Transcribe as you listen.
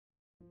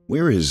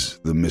Where is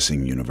the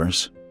missing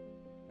universe?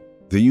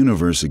 The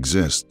universe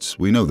exists,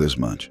 we know this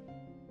much.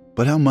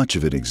 But how much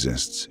of it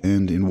exists,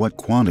 and in what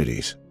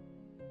quantities?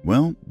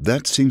 Well,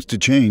 that seems to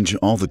change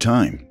all the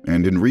time,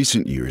 and in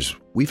recent years,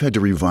 we've had to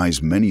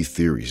revise many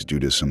theories due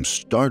to some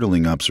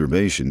startling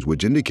observations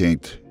which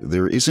indicate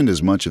there isn't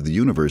as much of the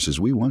universe as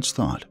we once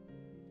thought.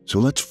 So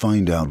let's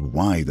find out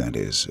why that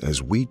is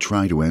as we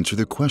try to answer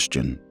the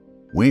question,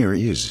 where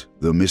is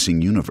the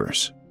missing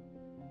universe?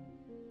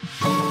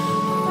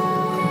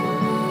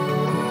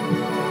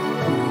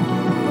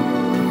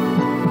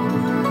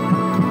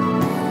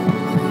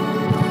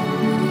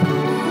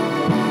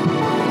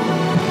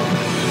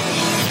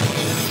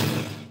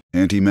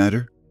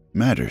 Antimatter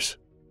matters.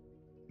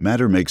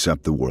 Matter makes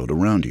up the world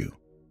around you.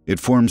 It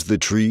forms the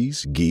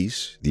trees,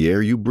 geese, the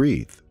air you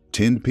breathe,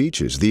 tinned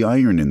peaches, the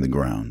iron in the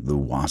ground, the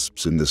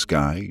wasps in the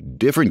sky,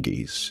 different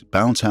geese,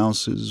 bounce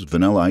houses,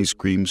 vanilla ice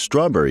cream,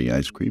 strawberry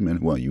ice cream,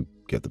 and, well, you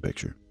get the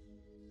picture.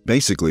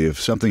 Basically,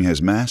 if something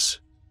has mass,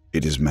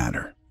 it is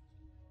matter.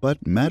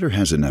 But matter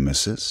has a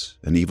nemesis,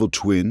 an evil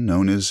twin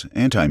known as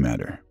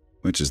antimatter,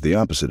 which is the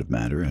opposite of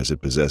matter as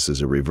it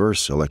possesses a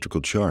reverse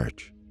electrical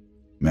charge.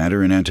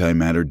 Matter and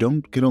antimatter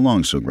don't get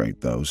along so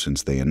great, though,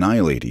 since they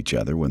annihilate each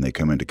other when they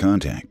come into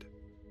contact.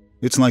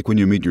 It's like when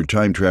you meet your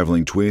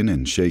time-traveling twin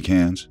and shake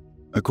hands.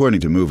 According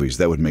to movies,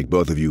 that would make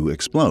both of you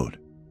explode.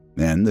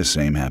 And the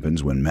same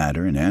happens when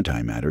matter and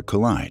antimatter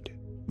collide.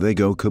 They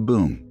go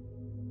kaboom.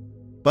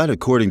 But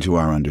according to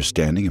our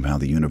understanding of how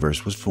the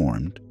universe was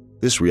formed,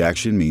 this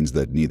reaction means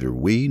that neither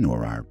we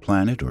nor our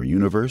planet or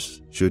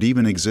universe should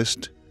even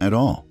exist at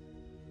all.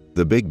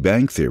 The Big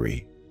Bang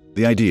Theory,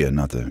 the idea,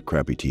 not the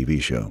crappy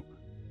TV show,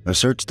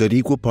 asserts that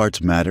equal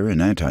parts matter and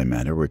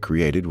antimatter were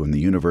created when the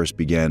universe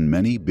began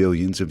many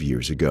billions of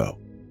years ago.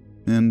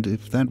 And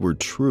if that were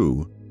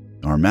true,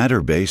 our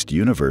matter-based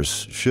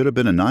universe should have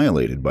been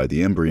annihilated by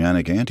the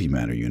embryonic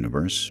antimatter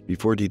universe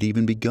before it had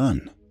even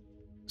begun.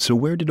 So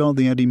where did all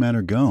the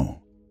antimatter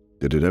go?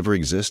 Did it ever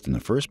exist in the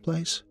first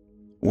place?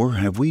 Or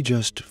have we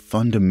just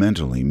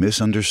fundamentally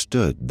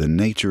misunderstood the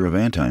nature of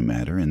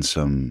antimatter in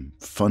some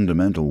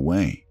fundamental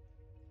way?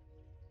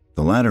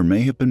 The latter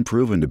may have been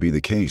proven to be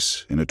the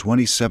case in a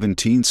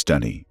 2017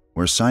 study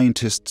where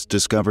scientists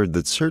discovered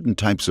that certain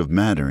types of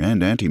matter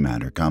and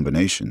antimatter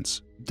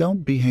combinations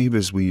don't behave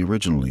as we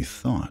originally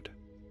thought.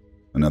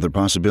 Another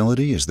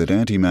possibility is that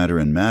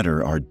antimatter and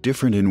matter are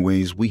different in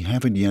ways we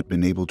haven't yet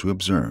been able to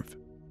observe.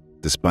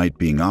 Despite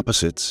being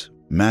opposites,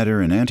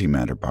 matter and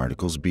antimatter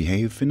particles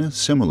behave in a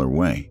similar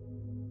way.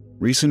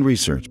 Recent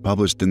research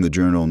published in the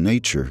journal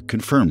Nature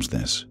confirms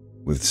this,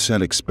 with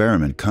said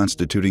experiment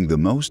constituting the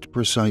most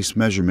precise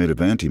measurement of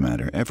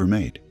antimatter ever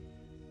made.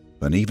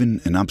 But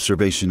even an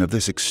observation of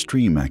this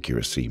extreme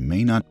accuracy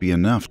may not be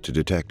enough to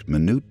detect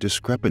minute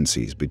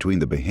discrepancies between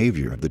the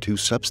behavior of the two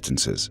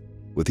substances,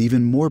 with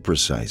even more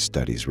precise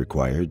studies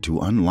required to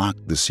unlock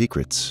the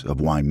secrets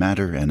of why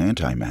matter and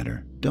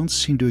antimatter don't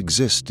seem to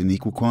exist in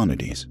equal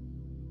quantities.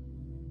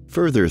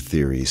 Further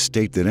theories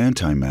state that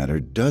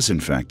antimatter does in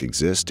fact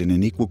exist in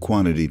an equal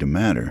quantity to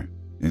matter.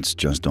 It's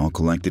just all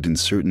collected in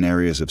certain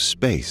areas of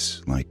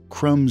space, like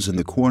crumbs in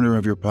the corner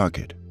of your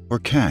pocket, or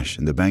cash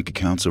in the bank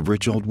accounts of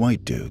rich old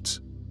white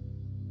dudes.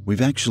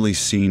 We've actually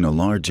seen a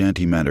large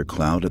antimatter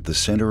cloud at the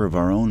center of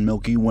our own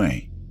Milky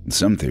Way, and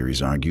some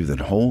theories argue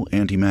that whole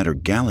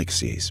antimatter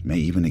galaxies may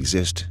even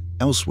exist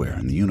elsewhere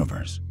in the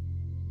universe.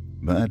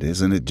 But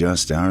isn't it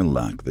just our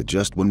luck that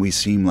just when we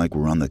seem like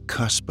we're on the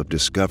cusp of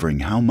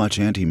discovering how much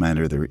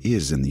antimatter there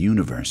is in the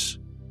universe,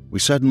 we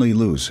suddenly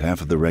lose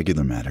half of the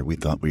regular matter we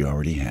thought we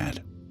already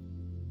had?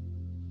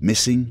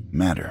 Missing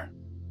matter.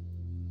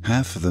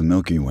 Half of the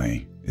Milky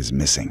Way is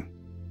missing.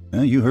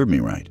 You heard me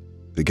right.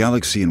 The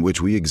galaxy in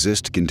which we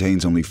exist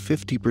contains only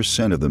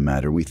 50% of the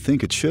matter we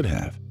think it should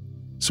have.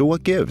 So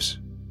what gives?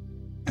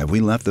 Have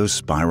we left those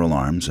spiral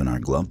arms in our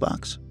glove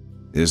box?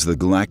 Is the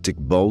galactic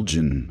bulge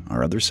in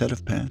our other set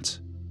of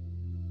pants?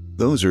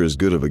 Those are as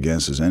good of a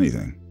guess as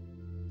anything.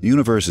 The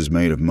universe is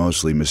made of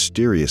mostly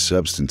mysterious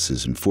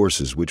substances and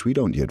forces which we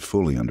don't yet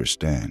fully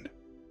understand.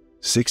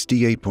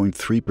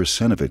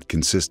 68.3% of it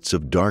consists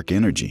of dark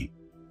energy,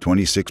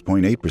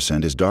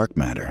 26.8% is dark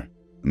matter,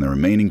 and the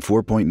remaining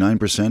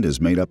 4.9%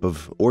 is made up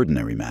of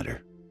ordinary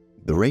matter.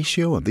 The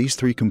ratio of these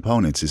three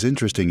components is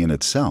interesting in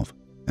itself,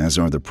 as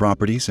are the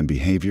properties and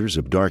behaviors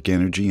of dark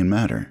energy and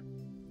matter.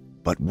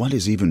 But what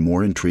is even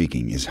more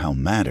intriguing is how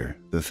matter,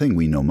 the thing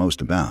we know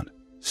most about,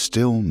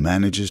 still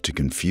manages to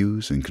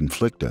confuse and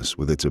conflict us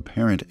with its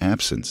apparent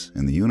absence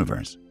in the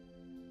universe.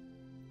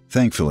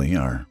 Thankfully,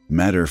 our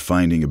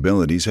matter-finding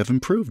abilities have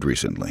improved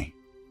recently,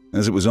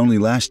 as it was only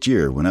last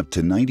year when up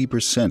to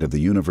 90% of the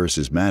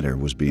universe's matter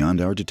was beyond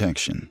our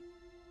detection.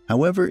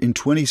 However, in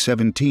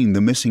 2017,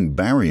 the missing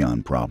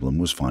baryon problem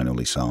was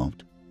finally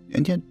solved,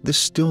 and yet this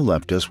still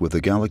left us with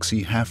a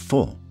galaxy half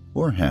full,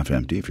 or half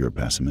empty if you're a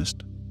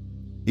pessimist.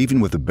 Even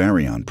with the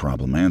baryon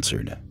problem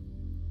answered,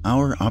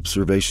 our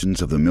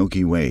observations of the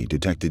Milky Way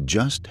detected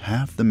just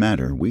half the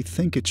matter we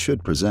think it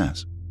should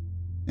possess.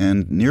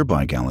 And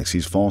nearby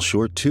galaxies fall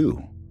short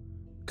too.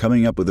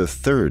 coming up with a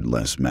third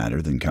less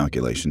matter than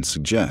calculations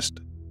suggest.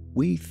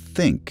 We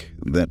think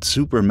that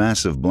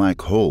supermassive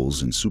black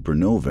holes and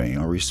supernovae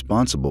are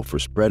responsible for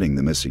spreading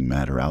the missing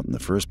matter out in the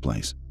first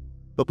place,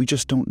 but we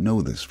just don't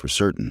know this for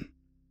certain,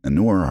 and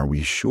nor are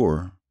we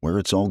sure where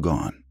it's all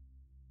gone.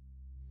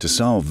 To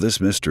solve this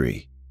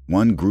mystery,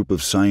 one group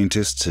of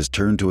scientists has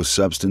turned to a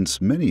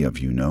substance many of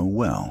you know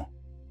well,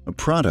 a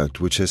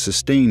product which has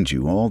sustained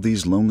you all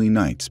these lonely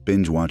nights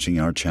binge-watching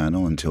our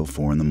channel until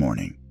 4 in the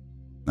morning.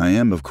 I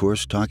am, of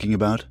course, talking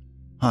about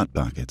Hot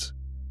Pockets.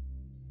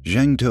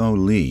 Zhengtou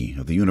Li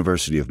of the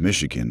University of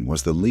Michigan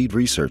was the lead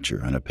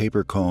researcher on a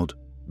paper called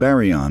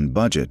Baryon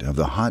Budget of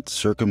the Hot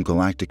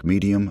Circumgalactic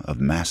Medium of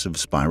Massive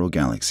Spiral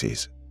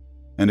Galaxies,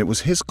 and it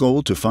was his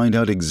goal to find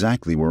out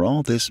exactly where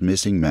all this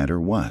missing matter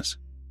was.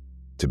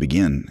 To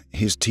begin,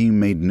 his team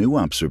made new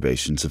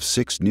observations of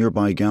 6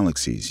 nearby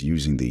galaxies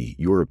using the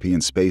European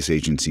Space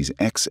Agency's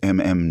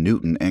XMM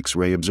Newton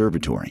X-ray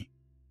Observatory.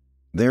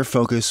 Their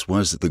focus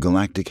was the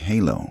galactic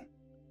halo,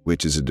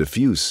 which is a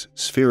diffuse,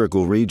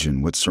 spherical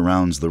region which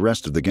surrounds the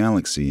rest of the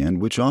galaxy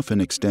and which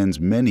often extends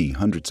many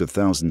hundreds of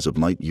thousands of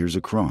light years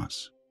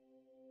across.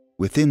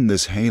 Within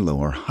this halo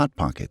are hot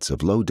pockets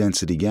of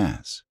low-density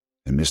gas,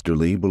 and Mr.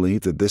 Li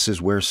believed that this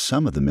is where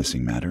some of the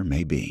missing matter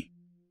may be.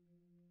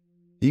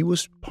 He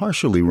was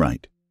partially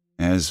right,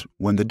 as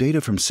when the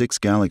data from 6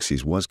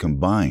 galaxies was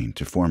combined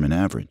to form an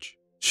average,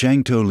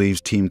 Zhengtou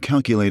Li's team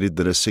calculated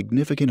that a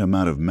significant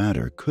amount of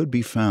matter could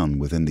be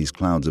found within these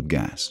clouds of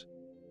gas.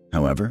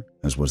 However,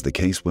 as was the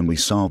case when we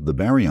solved the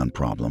baryon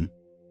problem,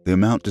 the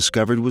amount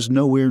discovered was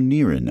nowhere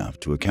near enough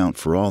to account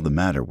for all the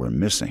matter we're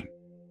missing.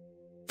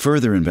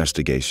 Further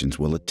investigations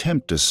will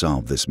attempt to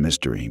solve this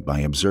mystery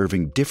by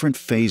observing different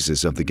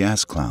phases of the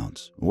gas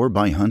clouds or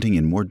by hunting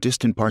in more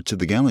distant parts of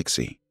the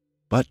galaxy.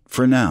 But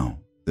for now,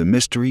 the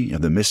mystery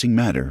of the missing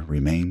matter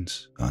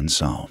remains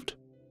unsolved.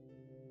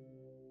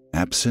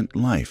 Absent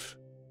life.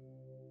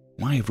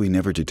 Why have we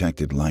never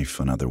detected life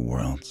on other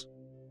worlds?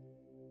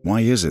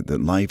 Why is it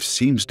that life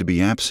seems to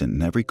be absent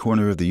in every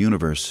corner of the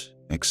universe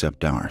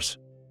except ours?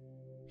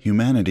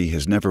 Humanity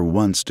has never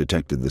once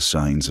detected the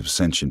signs of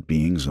sentient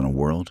beings on a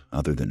world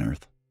other than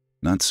Earth,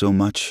 not so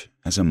much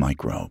as a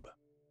microbe.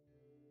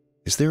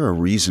 Is there a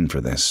reason for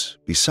this,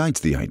 besides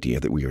the idea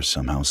that we are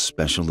somehow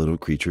special little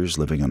creatures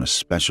living on a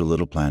special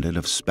little planet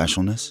of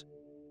specialness?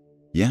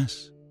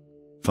 Yes,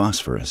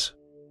 phosphorus.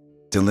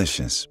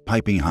 Delicious,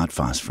 piping hot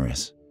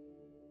phosphorus.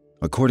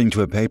 According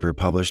to a paper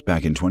published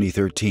back in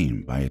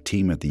 2013 by a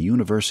team at the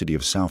University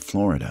of South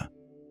Florida,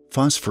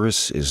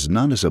 phosphorus is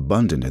not as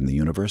abundant in the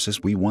universe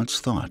as we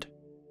once thought.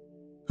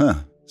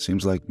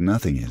 Seems like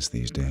nothing is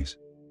these days.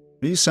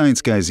 Are you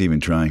science guys even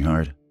trying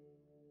hard?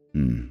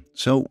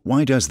 So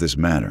why does this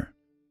matter?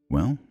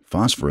 Well,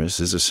 phosphorus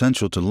is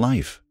essential to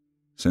life,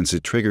 since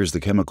it triggers the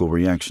chemical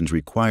reactions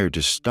required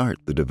to start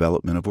the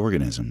development of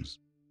organisms.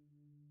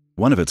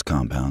 One of its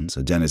compounds,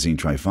 adenosine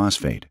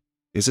triphosphate,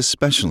 is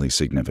especially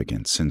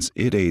significant since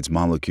it aids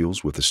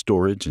molecules with the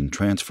storage and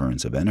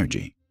transference of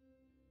energy.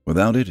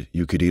 Without it,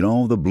 you could eat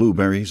all the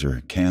blueberries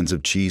or cans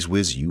of Cheez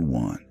Whiz you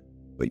want,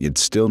 but you'd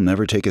still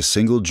never take a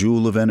single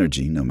joule of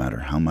energy no matter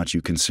how much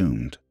you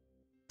consumed.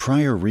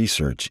 Prior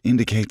research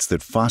indicates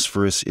that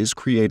phosphorus is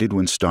created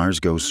when stars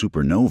go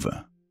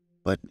supernova,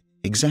 but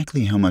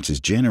exactly how much is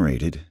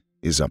generated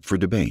is up for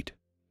debate.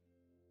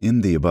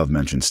 In the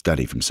above-mentioned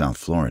study from South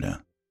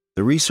Florida,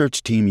 the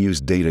research team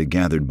used data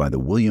gathered by the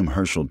William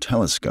Herschel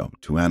telescope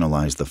to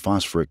analyze the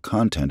phosphoric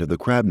content of the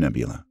Crab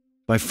Nebula,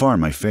 by far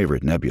my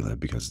favorite nebula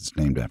because it's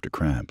named after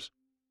crabs.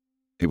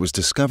 It was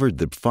discovered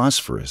that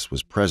phosphorus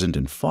was present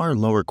in far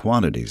lower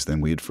quantities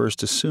than we had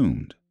first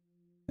assumed,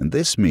 and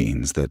this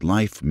means that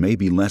life may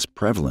be less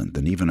prevalent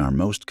than even our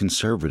most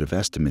conservative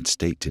estimates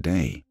state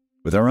today,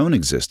 with our own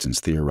existence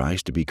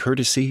theorized to be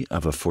courtesy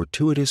of a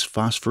fortuitous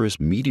phosphorus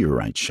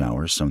meteorite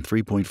shower some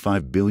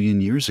 3.5 billion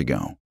years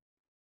ago.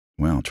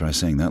 Well, try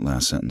saying that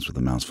last sentence with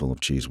a mouthful of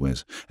Cheez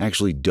Whiz.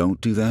 Actually,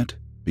 don't do that,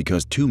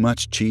 because too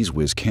much Cheez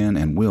Whiz can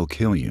and will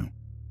kill you.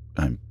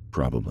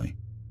 Probably.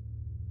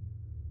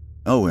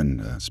 Oh,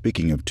 and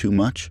speaking of too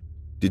much,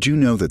 did you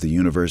know that the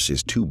universe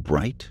is too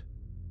bright?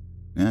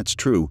 That's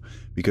true,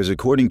 because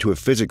according to a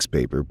physics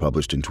paper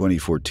published in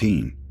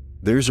 2014,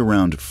 there's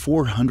around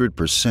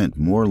 400%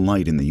 more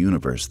light in the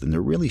universe than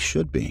there really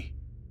should be.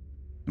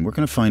 And we're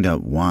going to find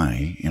out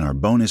why in our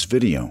bonus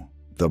video,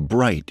 The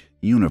Bright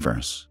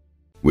Universe,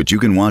 which you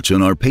can watch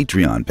on our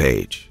Patreon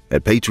page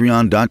at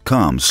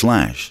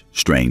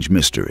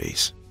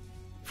patreon.com/strangemysteries.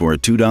 For a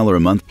 $2 a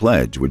month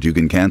pledge, which you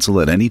can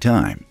cancel at any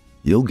time,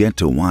 you'll get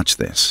to watch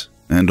this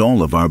and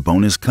all of our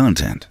bonus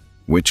content,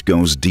 which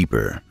goes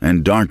deeper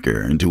and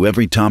darker into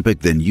every topic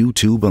than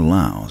YouTube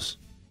allows.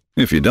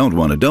 If you don't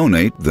want to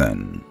donate,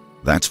 then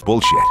that's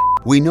bullshit.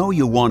 We know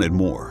you wanted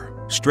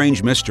more.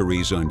 Strange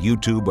Mysteries on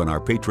YouTube and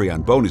our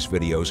Patreon bonus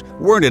videos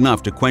weren't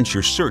enough to quench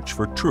your search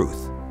for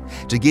truth,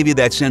 to give you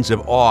that sense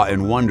of awe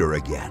and wonder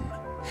again,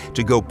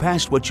 to go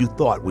past what you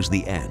thought was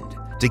the end,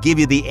 to give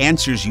you the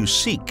answers you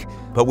seek,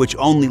 but which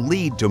only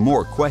lead to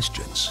more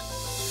questions.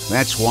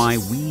 That's why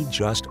we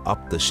just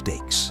upped the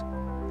stakes.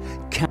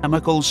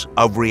 chemicals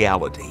of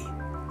reality.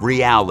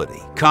 Reality,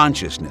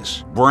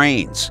 consciousness,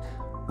 brains.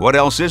 What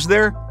else is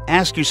there?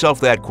 Ask yourself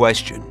that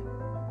question.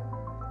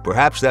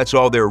 Perhaps that's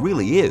all there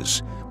really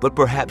is, but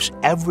perhaps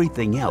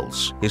everything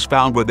else is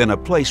found within a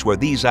place where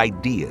these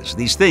ideas,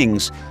 these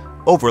things,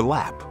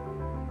 overlap.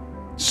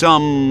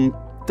 Some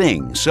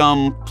thing,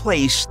 some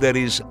place that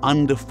is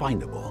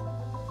undefinable.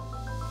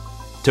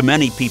 To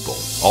many people,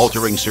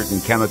 altering certain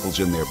chemicals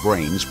in their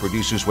brains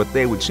produces what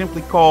they would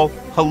simply call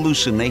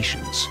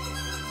hallucinations.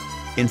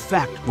 In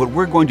fact, what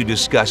we're going to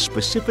discuss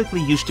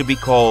specifically used to be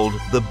called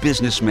the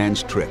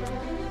businessman's trip,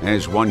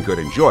 as one could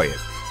enjoy it.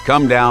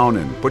 Come down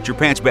and put your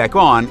pants back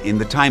on in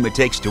the time it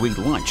takes to eat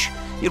lunch.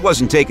 It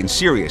wasn't taken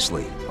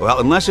seriously, well,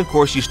 unless of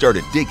course you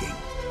started digging.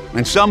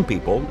 And some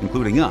people,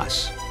 including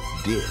us,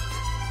 did.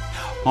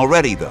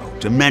 Already though,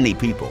 to many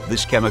people,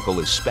 this chemical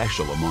is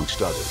special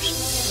amongst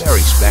others.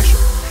 Very special.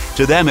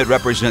 To them it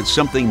represents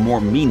something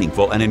more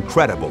meaningful and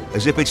incredible,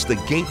 as if it's the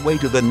gateway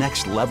to the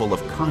next level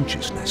of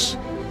consciousness.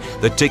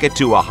 The ticket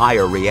to a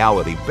higher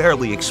reality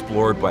barely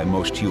explored by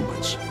most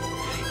humans.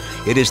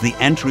 It is the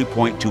entry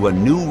point to a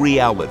new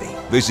reality,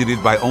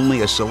 visited by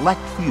only a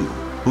select few,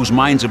 whose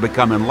minds have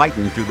become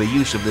enlightened through the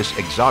use of this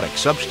exotic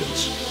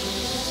substance.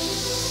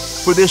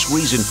 For this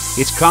reason,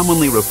 it's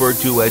commonly referred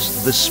to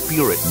as the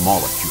spirit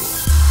molecule.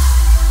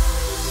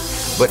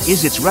 But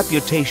is its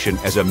reputation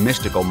as a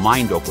mystical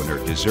mind-opener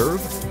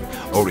deserved?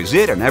 Or is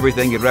it, and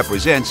everything it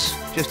represents,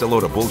 just a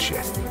load of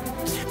bullshit?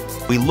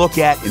 We look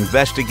at,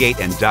 investigate,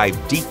 and dive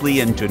deeply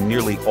into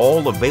nearly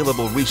all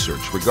available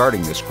research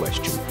regarding this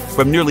question,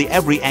 from nearly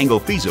every angle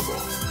feasible.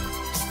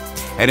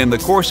 And in the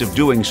course of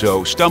doing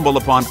so, stumble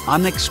upon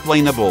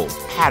unexplainable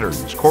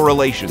patterns,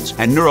 correlations,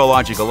 and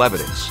neurological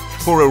evidence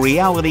for a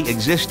reality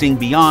existing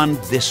beyond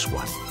this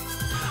one.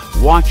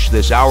 Watch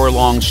this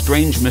hour-long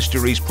Strange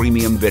Mysteries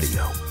premium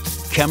video,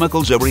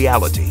 Chemicals of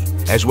Reality,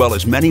 as well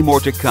as many more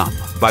to come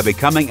by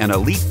becoming an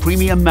elite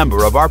premium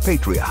member of our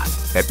Patreon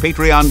at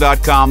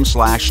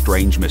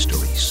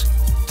patreon.com/strangemysteries.